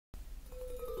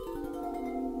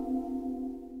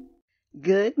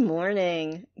Good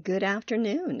morning, good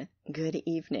afternoon, good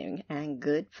evening, and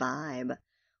good vibe.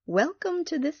 Welcome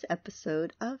to this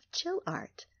episode of Chill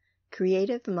Art,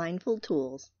 creative mindful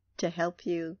tools to help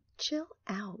you chill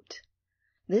out.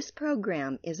 This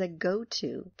program is a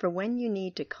go-to for when you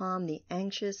need to calm the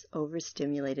anxious,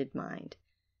 overstimulated mind.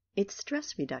 It's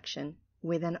stress reduction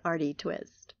with an arty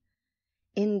twist.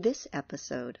 In this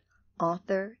episode,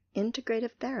 author,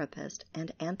 integrative therapist,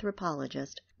 and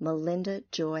anthropologist Melinda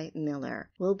Joy Miller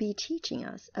will be teaching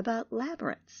us about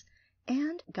labyrinths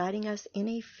and guiding us in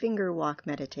a finger walk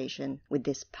meditation with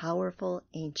this powerful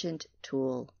ancient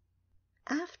tool.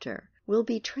 After, we'll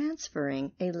be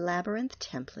transferring a labyrinth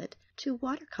template to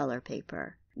watercolor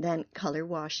paper, then color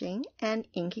washing and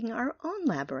inking our own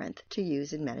labyrinth to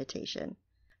use in meditation.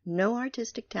 No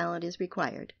artistic talent is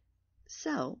required.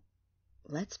 So,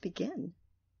 let's begin.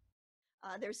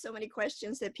 There's so many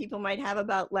questions that people might have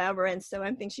about labyrinths, so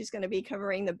I think she's going to be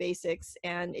covering the basics,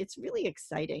 and it's really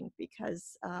exciting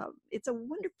because it's a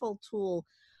wonderful tool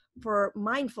for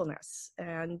mindfulness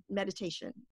and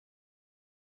meditation.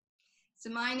 So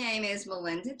my name is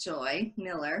Melinda Joy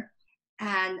Miller,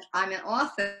 and I'm an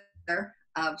author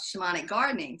of Shamanic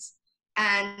Gardenings.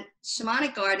 And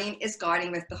Shamanic Gardening is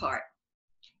gardening with the heart.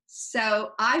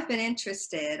 So I've been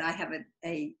interested. I have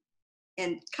a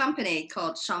company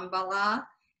called Shambhala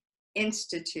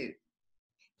Institute,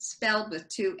 spelled with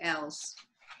two L's.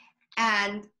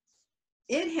 And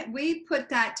we put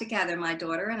that together, my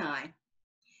daughter and I,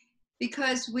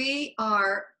 because we're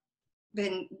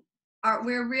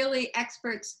really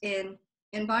experts in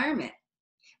environment,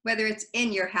 whether it's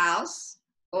in your house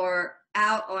or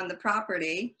out on the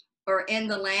property or in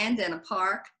the land in a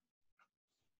park,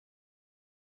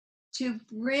 to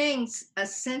bring a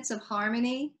sense of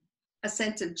harmony, a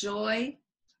sense of joy,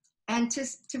 and to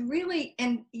really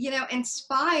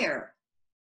inspire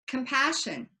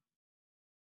compassion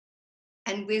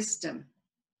and wisdom.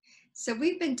 So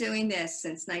we've been doing this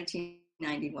since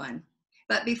 1991.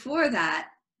 But before that,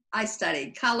 I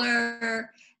studied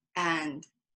color and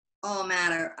all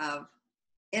manner of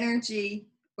energy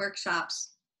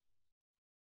workshops.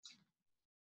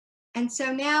 And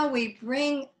so now we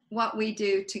bring what we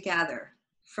do together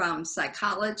from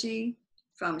psychology,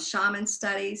 from shaman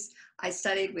studies. I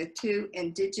studied with two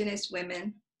Indigenous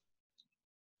women,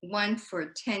 one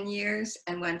for 10 years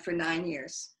and one for 9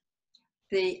 years.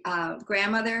 The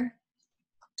grandmother,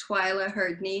 Twyla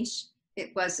Hurd-Niche,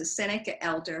 it was a Seneca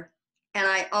elder, and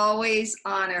I always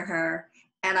honor her,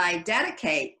 and I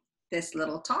dedicate this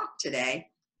little talk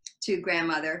today to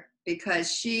grandmother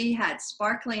because she had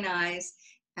sparkling eyes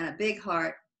and a big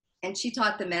heart, and she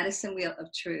taught the medicine wheel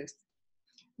of truth,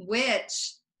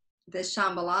 which the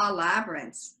Shambhala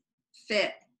labyrinths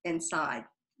fit inside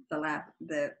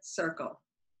the circle.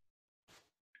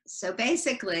 So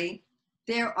basically,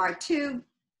 there are two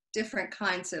different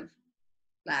kinds of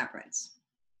labyrinths.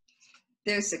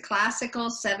 There's the classical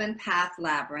 7-path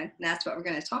labyrinth, and that's what we're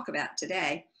going to talk about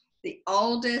today, the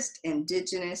oldest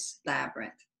indigenous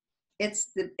labyrinth.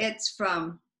 It's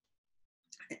from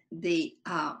the,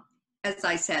 as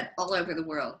I said, all over the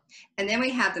world. And then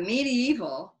we have the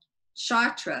medieval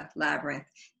Chartres labyrinth.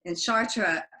 And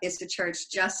Chartres is the church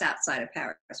just outside of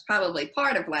Paris, probably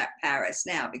part of Paris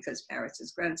now because Paris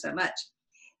has grown so much.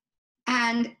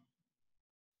 And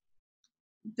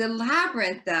the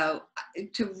labyrinth, though,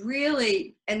 to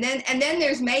really, and then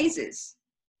there's mazes.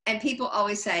 And people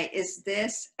always say, is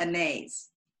this a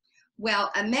maze?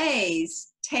 Well, a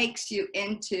maze takes you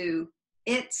into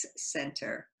its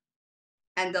center.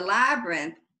 And the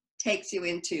labyrinth takes you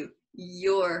into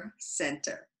your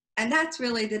center. And that's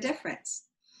really the difference.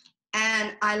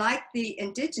 And I like the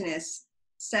indigenous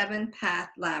 7-path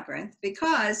labyrinth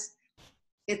because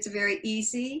it's very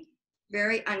easy,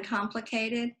 very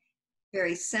uncomplicated,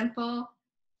 very simple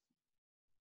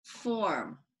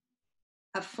form,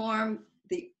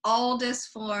 the oldest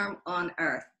form on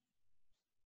earth,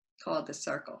 called the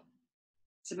circle.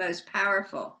 It's the most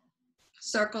powerful.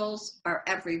 Circles are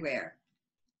everywhere.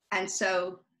 And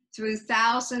so through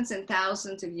thousands and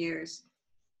thousands of years,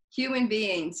 human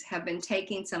beings have been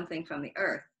taking something from the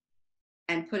earth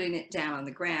and putting it down on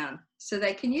the ground so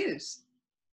they can use.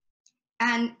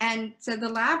 And so the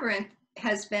labyrinth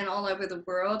has been all over the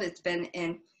world. It's been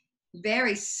in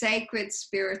very sacred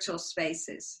spiritual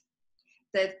spaces.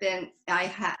 They've been,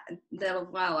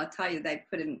 I'll tell you, they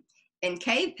put in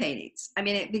cave paintings. I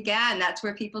mean, it began, that's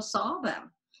where people saw them.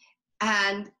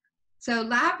 And so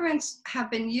labyrinths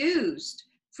have been used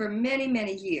for many,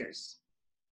 many years.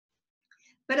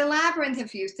 But a labyrinth,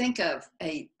 if you think of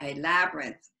a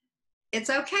labyrinth, it's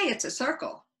okay, it's a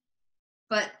circle.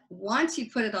 But once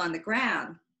you put it on the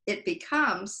ground, it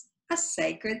becomes a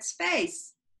sacred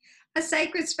space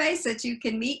that you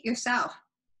can meet yourself,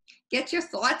 get your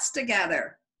thoughts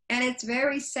together. And it's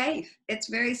very safe. It's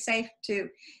very safe too.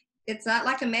 It's not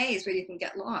like a maze where you can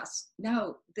get lost.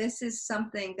 No, this is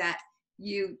something that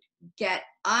you get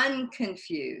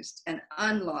unconfused and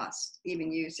unlost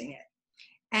even using it.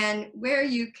 And where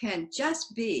you can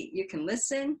just be, you can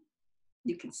listen,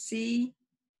 you can see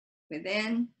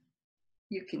within,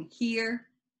 you can hear,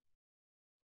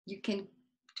 you can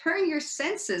turn your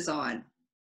senses on.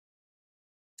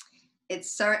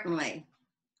 It's certainly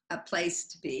a place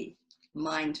to be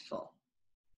mindful.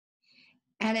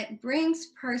 And it brings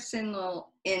personal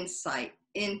insight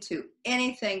into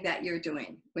anything that you're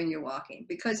doing when you're walking,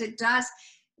 because it does,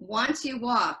 once you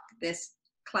walk this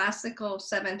classical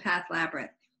 7-path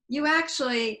labyrinth, you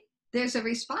actually, there's a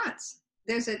response.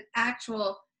 There's an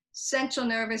actual central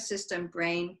nervous system,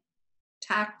 brain,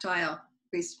 tactile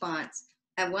response.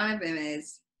 And one of them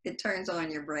is, it turns on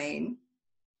your brain.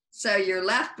 So your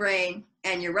left brain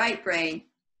and your right brain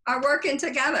are working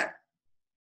together.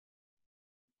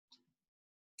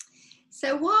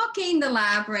 So walking the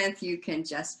labyrinth, you can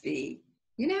just be,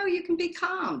 you can be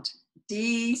calmed,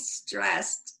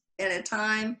 de-stressed at a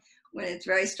time when it's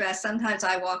very stressed. Sometimes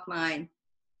I walk mine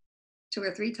 2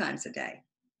 or 3 times a day.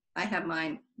 I have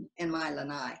mine in my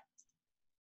lanai.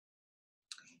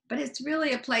 But it's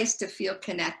really a place to feel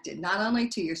connected, not only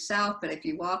to yourself, but if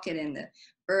you walk it in the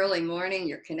early morning,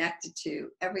 you're connected to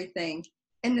everything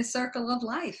in the circle of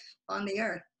life on the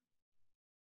earth.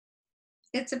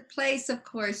 It's a place, of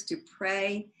course, to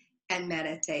pray and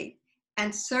meditate,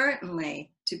 and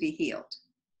certainly to be healed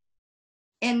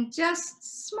in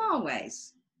just small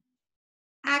ways.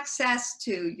 Access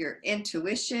to your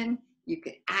intuition, you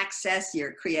can access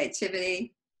your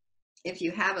creativity. If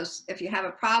you have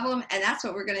a problem, and that's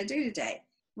what we're going to do today.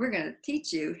 We're going to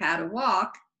teach you how to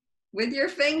walk with your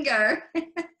finger,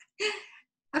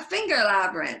 a finger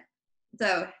labyrinth.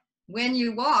 So when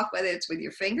you walk, whether it's with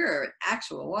your finger or an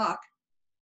actual walk,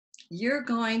 you're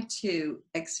going to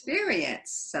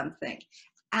experience something.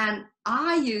 And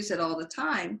I use it all the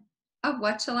time of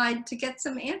to get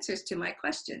some answers to my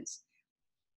questions.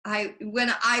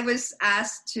 When I was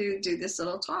asked to do this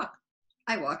little talk,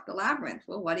 I walked the labyrinth.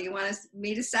 Well, what do you want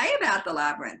me to say about the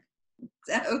labyrinth?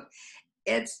 So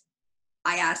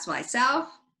I asked myself,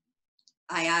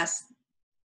 I asked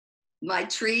my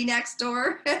tree next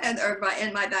door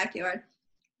in my backyard.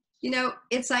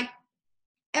 It's like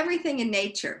everything in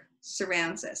nature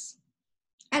surrounds us.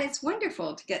 And it's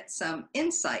wonderful to get some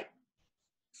insight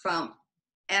from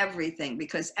everything,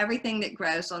 because everything that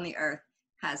grows on the earth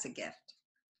has a gift.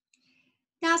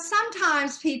 Now,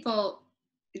 sometimes people,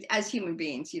 as human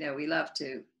beings, we love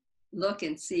to look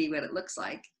and see what it looks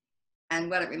like and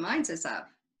what it reminds us of.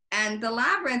 And the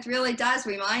labyrinth really does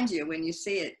remind you, when you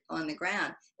see it on the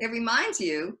ground, it reminds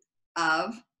you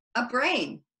of a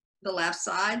brain, the left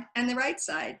side and the right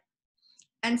side.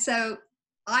 And so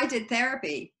I did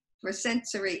therapy for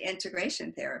sensory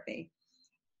integration therapy.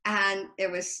 And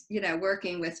it was,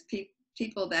 working with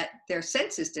people that their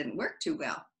senses didn't work too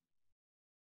well.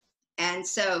 And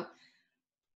so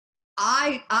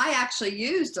I actually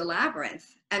used a labyrinth.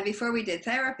 And before we did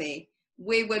therapy,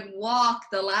 we would walk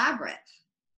the labyrinth.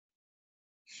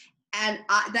 And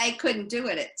they couldn't do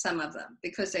it, some of them,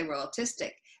 because they were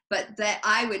autistic. But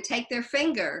I would take their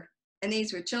finger, and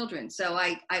these were children. So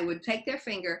I would take their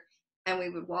finger and we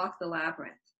would walk the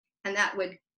labyrinth. And that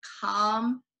would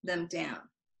calm them down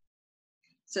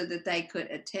so that they could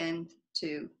attend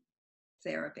to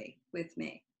therapy with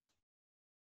me.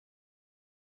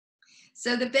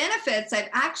 So the benefits, I'm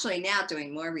actually now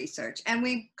doing more research, and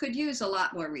we could use a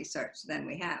lot more research than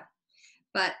we have.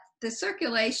 But the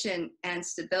circulation and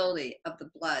stability of the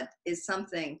blood is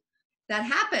something that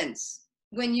happens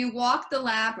when you walk the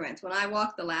labyrinth. When I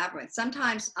walk the labyrinth,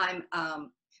 sometimes I'm,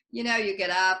 you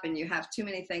get up and you have too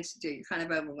many things to do. You're kind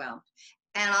of overwhelmed.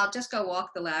 And I'll just go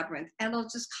walk the labyrinth, and it'll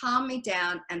just calm me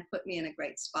down and put me in a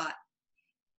great spot.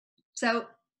 So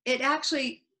it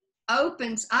actually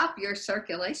opens up your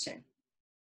circulation.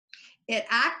 It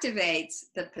activates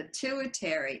the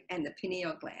pituitary and the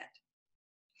pineal gland.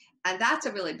 And that's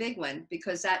a really big one,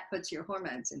 because that puts your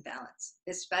hormones in balance,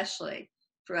 especially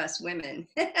for us women,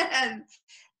 that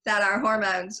our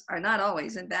hormones are not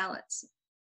always in balance.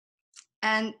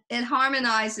 And it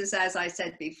harmonizes, as I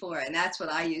said before, and that's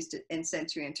what I used in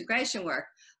sensory integration work.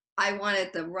 I wanted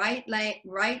the right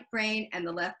brain and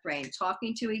the left brain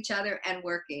talking to each other and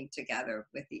working together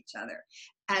with each other.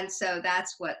 And so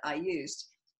that's what I used.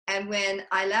 And when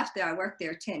I left there, I worked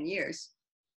there 10 years.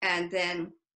 And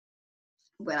then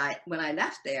when I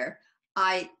left there,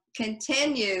 I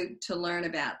continued to learn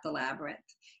about the labyrinth.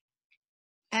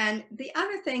 And the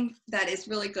other thing that is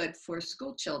really good for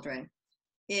school children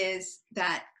is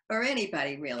that, or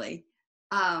anybody really,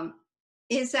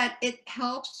 is that it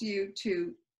helps you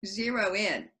to zero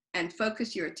in and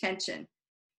focus your attention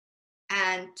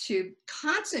and to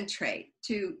concentrate,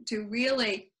 to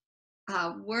really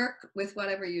work with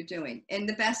whatever you're doing in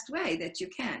the best way that you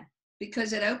can,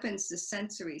 because it opens the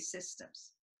sensory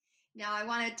systems. Now, I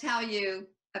want to tell you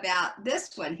about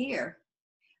this one here.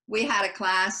 We had a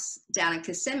class down in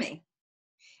Kissimmee,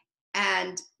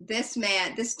 and this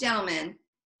gentleman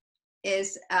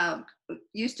is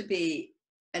used to be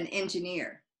an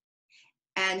engineer,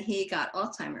 and he got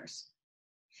Alzheimer's.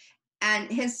 And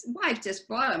his wife just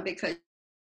brought him because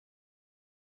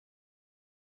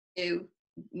she knew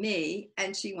me,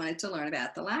 and she wanted to learn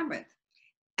about the labyrinth.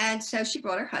 And so she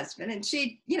brought her husband, and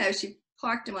she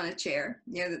parked him on a chair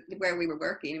near where we were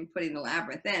working and putting the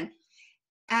labyrinth in.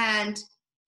 And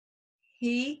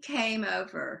he came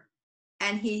over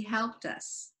and he helped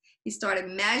us. He started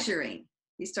measuring.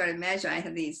 I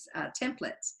have these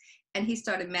templates, and he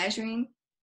started measuring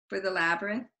for the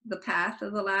labyrinth, the path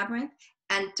of the labyrinth,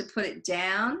 and to put it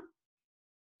down.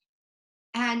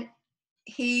 And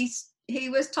he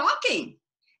was talking,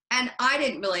 and I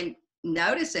didn't really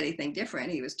notice anything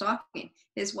different. He was talking.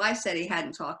 His wife said he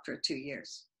hadn't talked for 2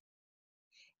 years.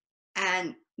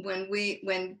 And when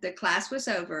the class was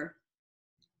over,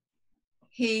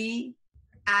 they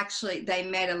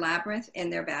made a labyrinth in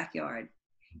their backyard,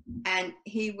 and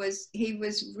he was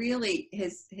really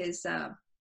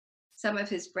some of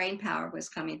his brain power was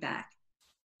coming back.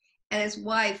 And his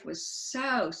wife was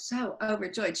so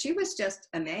overjoyed. She was just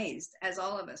amazed, as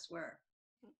all of us were.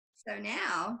 So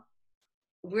now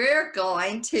we're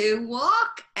going to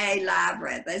walk a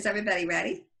labyrinth. Is everybody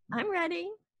ready? I'm ready.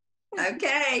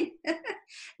 Okay.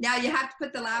 Now you have to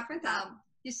put the labyrinth on.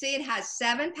 You see it has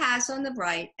 7 paths on the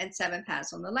right and 7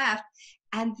 paths on the left.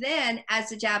 And then, as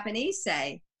the Japanese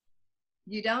say,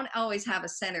 you don't always have a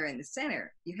center in the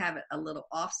center. You have it a little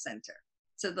off center.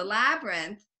 So the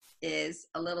labyrinth is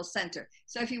a little center.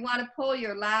 So if you want to pull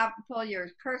your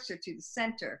cursor to the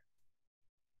center,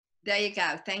 there you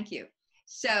go. Thank you.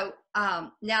 So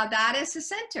now that is the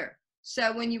center.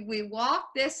 So when we walk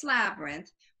this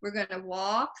labyrinth, we're going to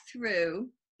walk through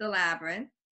the labyrinth,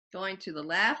 going to the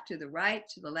left, to the right,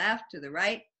 to the left, to the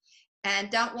right.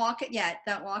 And don't walk it yet.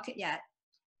 Don't walk it yet.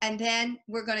 And then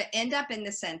we're going to end up in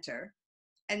the center.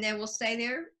 And then we'll stay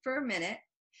there for a minute.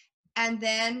 And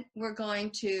then we're going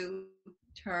to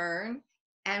turn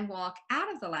and walk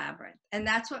out of the labyrinth. And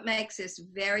that's what makes this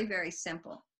very, very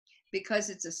simple, because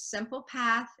it's a simple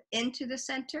path into the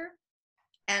center,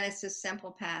 and it's a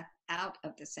simple path out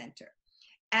of the center.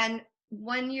 And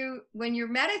when you're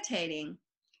meditating,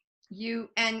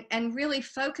 and really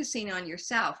focusing on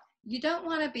yourself, you don't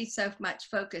want to be so much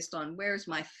focused on where's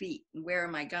my feet and where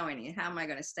am I going and how am I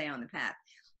going to stay on the path.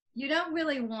 You don't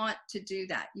really want to do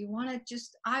that. You want to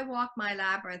just, I walk my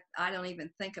labyrinth, I don't even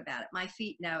think about it. My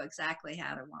feet know exactly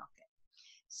how to walk it.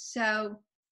 So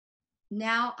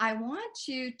now I want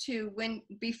you to,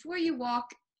 before you walk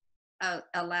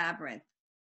a labyrinth,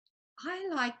 I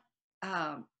like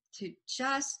to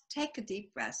just take a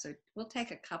deep breath. So we'll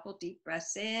take a couple deep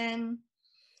breaths in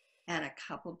and a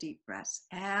couple deep breaths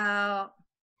out,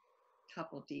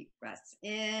 couple deep breaths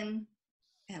in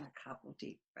and a couple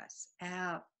deep breaths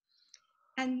out.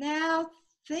 And now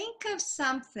think of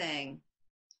something,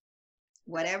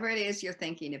 whatever it is you're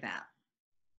thinking about.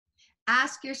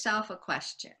 Ask yourself a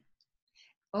question.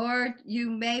 Or you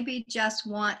maybe just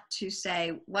want to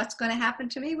say, what's going to happen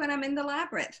to me when I'm in the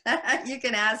labyrinth? You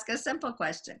can ask a simple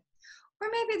question. Or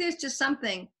maybe there's just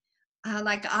something,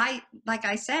 like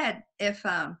I said, if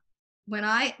when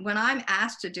I'm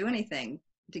asked to do anything,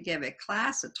 to give a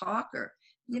class, a talk, or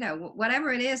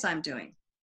whatever it is I'm doing,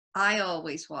 I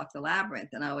always walk the labyrinth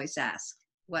and I always ask,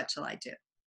 what shall I do?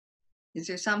 Is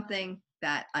there something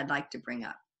that I'd like to bring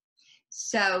up?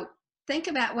 So think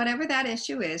about whatever that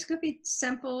issue is. It could be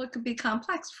simple, it could be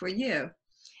complex for you.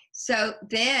 So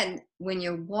then when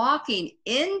you're walking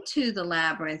into the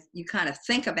labyrinth, you kind of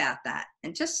think about that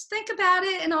and just think about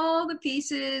it and all the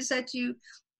pieces that you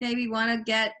maybe want to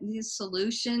get the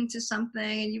solution to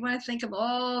something, and you want to think of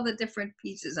all the different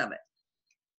pieces of it.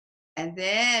 And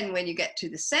then when you get to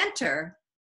the center,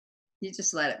 you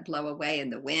just let it blow away in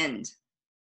the wind.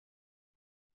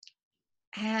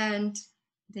 And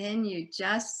then you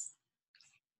just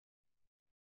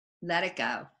let it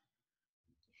go.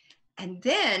 And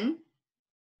then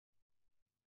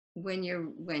when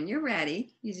you're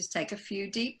ready, you just take a few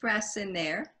deep breaths in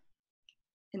there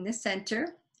in the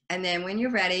center. And then when you're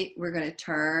ready, we're going to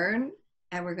turn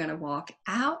and we're going to walk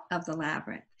out of the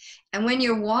labyrinth. And when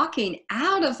you're walking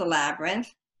out of the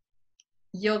labyrinth,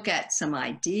 you'll get some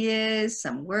ideas,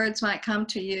 some words might come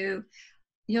to you.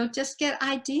 You'll just get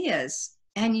ideas,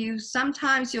 and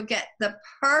sometimes you'll get the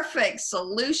perfect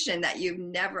solution that you've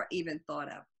never even thought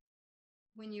of.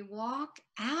 When you walk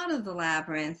out of the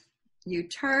labyrinth, you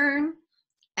turn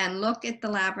and look at the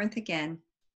labyrinth again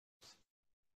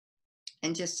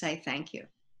and just say thank you.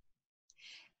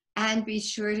 And be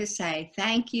sure to say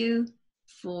thank you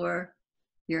for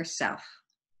yourself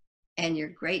and your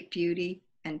great beauty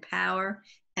and power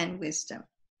and wisdom.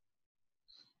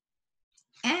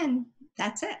 And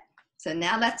that's it. So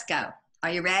now let's go.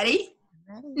 Are you ready?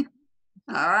 Ready.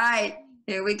 All right,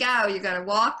 here we go. You're going to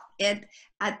walk in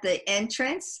at the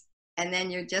entrance, and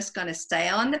then you're just going to stay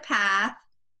on the path.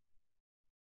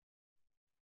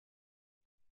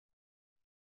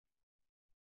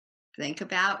 Think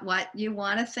about what you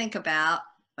want to think about,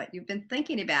 what you've been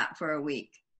thinking about for a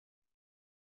week.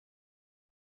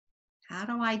 How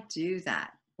do I do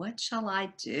that? What shall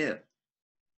I do?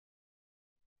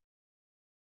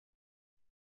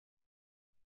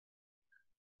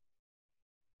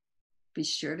 Be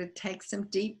sure to take some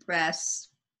deep breaths.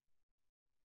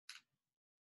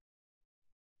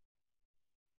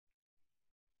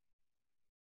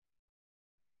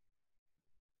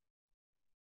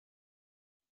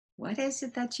 What is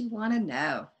it that you want to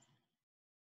know?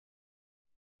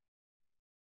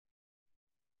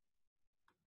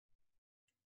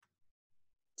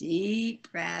 Deep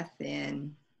breath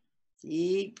in,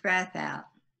 deep breath out.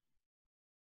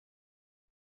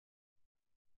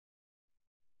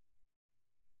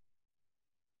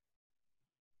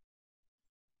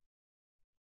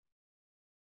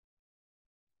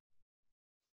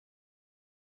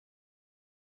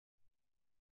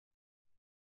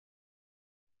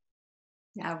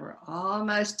 Now we're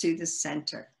almost to the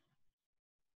center.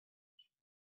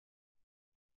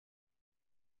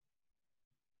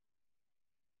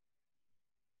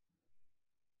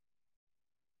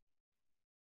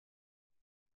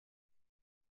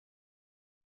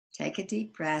 Take a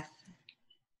deep breath.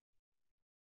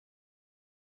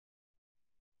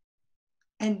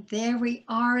 And there we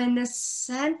are in the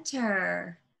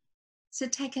center. So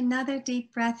take another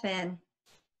deep breath in.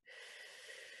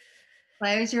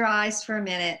 Close your eyes for a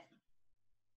minute.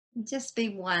 And just be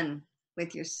one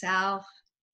with yourself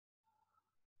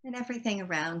and everything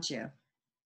around you.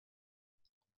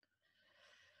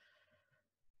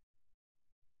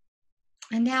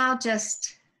 And now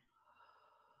just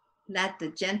let the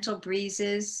gentle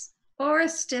breezes or a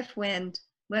stiff wind,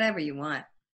 whatever you want,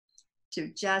 to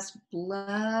just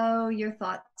blow your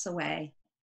thoughts away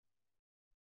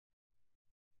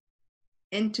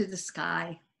into the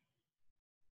sky,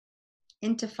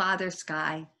 into Father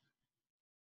Sky.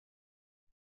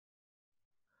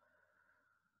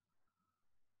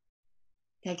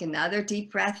 Take another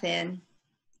deep breath in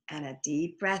and a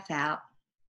deep breath out.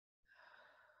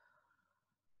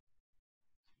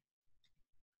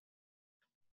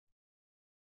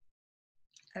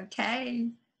 Okay,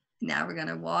 now we're going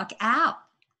to walk out.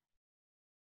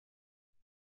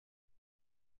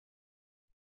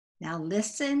 Now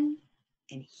listen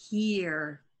and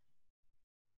hear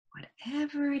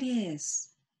whatever it is.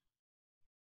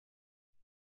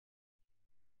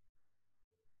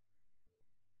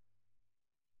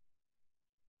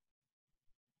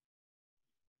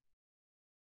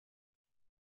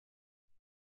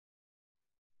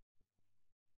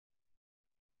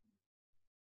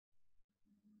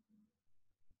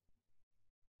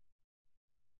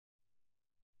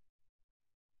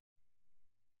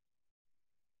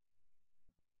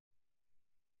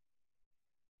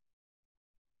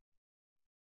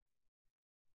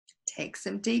 Take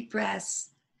some deep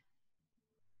breaths.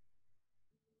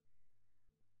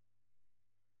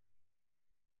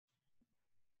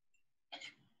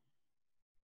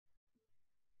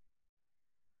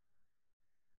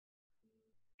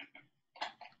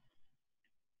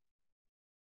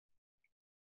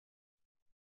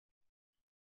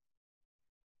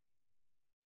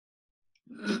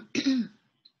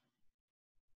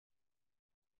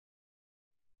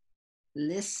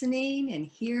 Listening and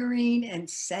hearing and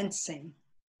sensing.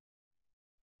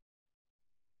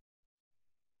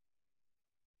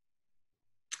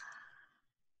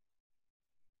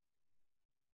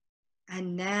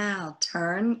 And now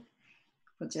turn.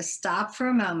 We'll just stop for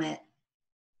a moment.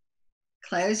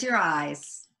 Close your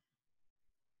eyes.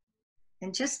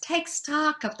 And just take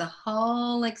stock of the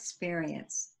whole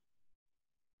experience.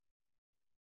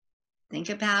 Think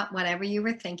about whatever you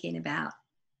were thinking about.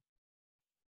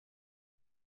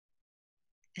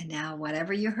 And now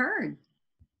whatever you heard.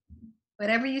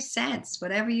 whatever you sensed,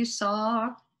 whatever you saw,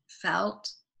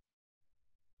 felt.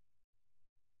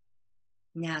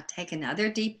 Now take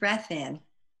another deep breath in.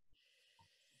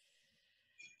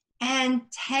 And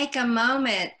take a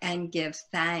moment and give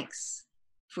thanks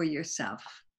for yourself,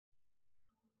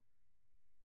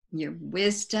 your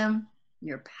wisdom,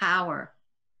 your power,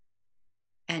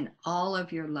 and all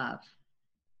of your love.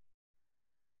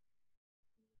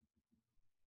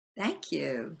 Thank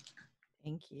you.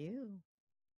 Thank you.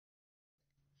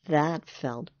 That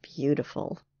felt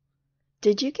beautiful.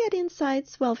 Did you get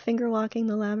insights while finger walking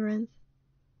the labyrinth?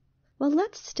 Well,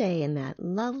 let's stay in that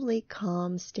lovely,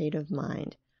 calm state of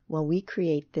mind while we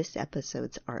create this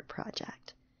episode's art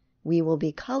project. We will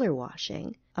be color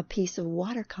washing a piece of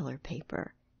watercolor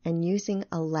paper and using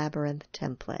a labyrinth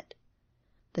template.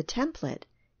 The template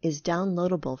is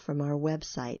downloadable from our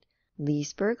website,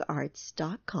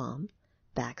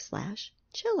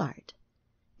 leesburgarts.com/chillart.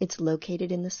 It's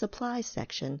located in the supplies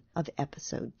section of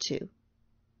episode 2.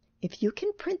 If you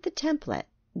can print the template,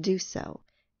 do so.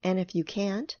 And if you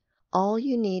can't, all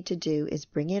you need to do is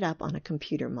bring it up on a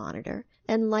computer monitor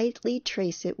and lightly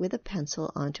trace it with a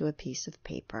pencil onto a piece of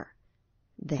paper.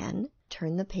 Then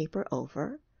turn the paper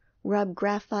over, rub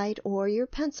graphite or your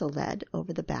pencil lead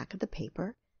over the back of the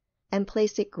paper, and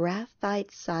place it graphite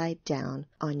side down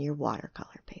on your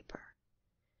watercolor paper.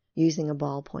 Using a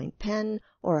ballpoint pen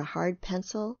or a hard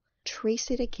pencil,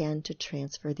 trace it again to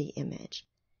transfer the image.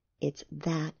 It's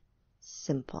that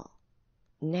simple.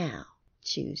 Now,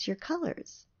 choose your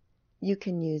colors. You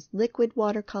can use liquid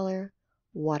watercolor,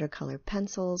 watercolor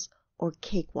pencils, or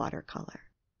cake watercolor.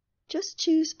 Just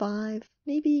choose 5,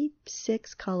 maybe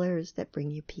 6 colors that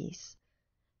bring you peace.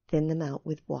 Thin them out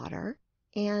with water,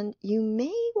 and you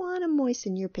may want to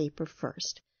moisten your paper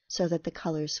first so that the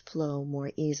colors flow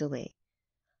more easily.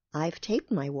 I've taped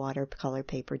my watercolor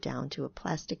paper down to a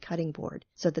plastic cutting board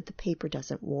so that the paper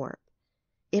doesn't warp.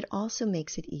 It also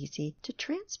makes it easy to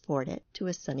transport it to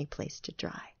a sunny place to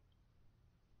dry.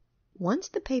 Once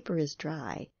the paper is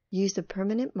dry, use a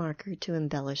permanent marker to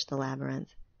embellish the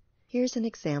labyrinth. Here's an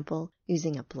example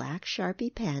using a black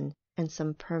Sharpie pen and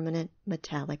some permanent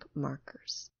metallic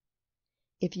markers.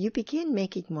 If you begin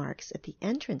making marks at the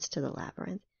entrance to the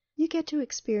labyrinth, you get to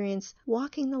experience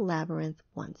walking the labyrinth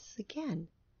once again.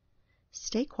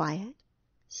 Stay quiet,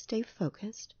 stay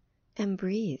focused, and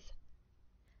breathe.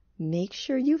 Make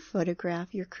sure you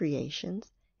photograph your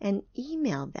creations and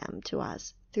email them to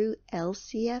us through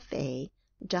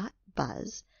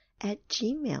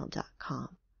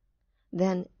lcfa.buzz@gmail.com.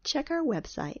 Then check our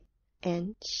website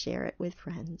and share it with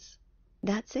friends.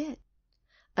 That's it.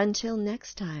 Until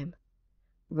next time,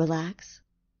 relax,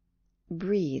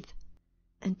 breathe,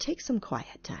 and take some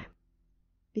quiet time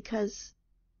because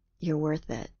you're worth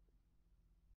it.